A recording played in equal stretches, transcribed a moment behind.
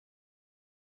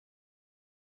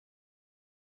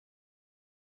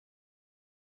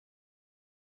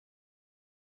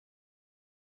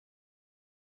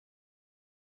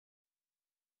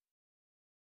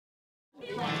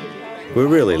We're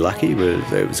really lucky.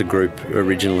 It was a group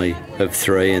originally of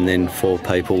 3 and then 4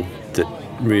 people that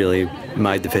really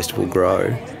made the festival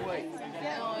grow.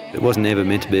 It wasn't ever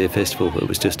meant to be a festival, it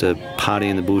was just a party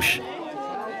in the bush.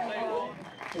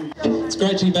 It's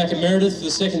great to be back at Meredith for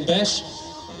the second bash.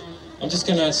 I'm just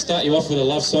going to start you off with a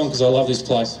love song because I love this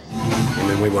place. And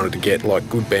then we wanted to get like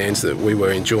good bands that we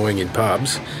were enjoying in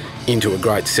pubs into a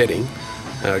great setting.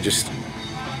 I just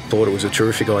thought it was a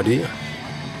terrific idea.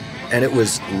 And it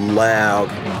was loud,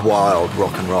 wild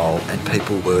rock and roll, and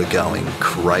people were going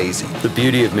crazy. The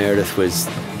beauty of Meredith was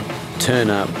turn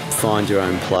up, find your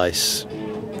own place,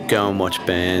 go and watch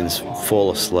bands,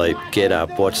 fall asleep, get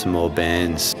up, watch some more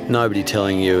bands. Nobody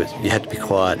telling you you had to be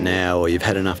quiet now, or you've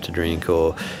had enough to drink,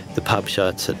 or the pub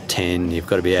shuts at 10, you've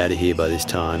got to be out of here by this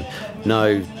time.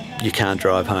 No, you can't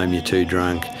drive home, you're too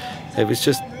drunk. It was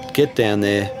just get down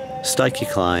there, stake your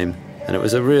claim, and it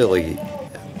was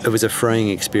a freeing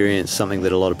experience, something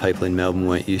that a lot of people in Melbourne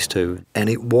weren't used to. And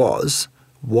it was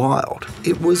wild.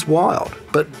 It was wild.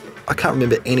 But I can't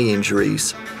remember any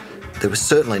injuries. There was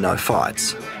certainly no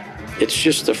fights. It's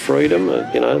just the freedom,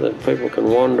 that people can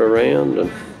wander around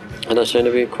and they seem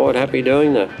to be quite happy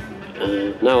doing that.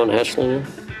 No one hassling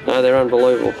them. No, they're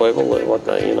unbelievable people.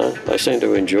 They seem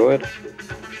to enjoy it.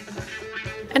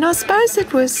 And I suppose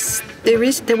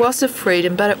there was a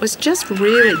freedom, but it was just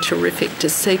really terrific to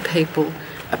see people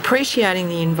appreciating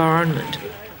the environment.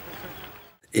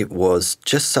 It was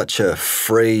just such a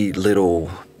free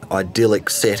little idyllic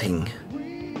setting.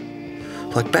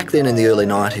 Like back then in the early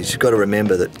 90s, you've got to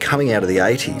remember that coming out of the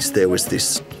 80s, there was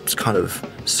this kind of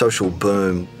social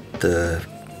boom. The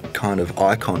kind of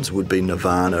icons would be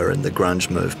Nirvana and the grunge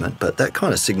movement, but that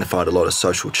kind of signified a lot of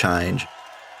social change.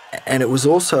 And it was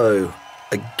also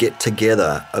a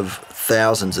get-together of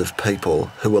thousands of people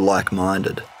who were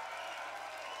like-minded.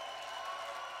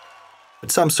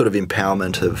 It's some sort of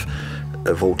empowerment of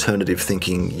alternative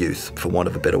thinking youth, for want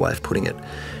of a better way of putting it.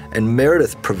 And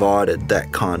Meredith provided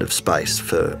that kind of space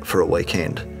for a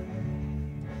weekend.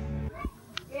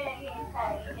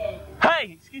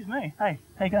 Hey, excuse me. Hey,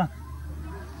 how you going?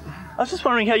 I was just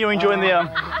wondering how you're enjoying the...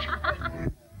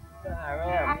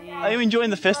 Are you enjoying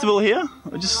the festival here?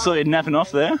 I just saw you napping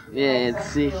off there. Yeah, it's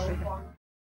sick.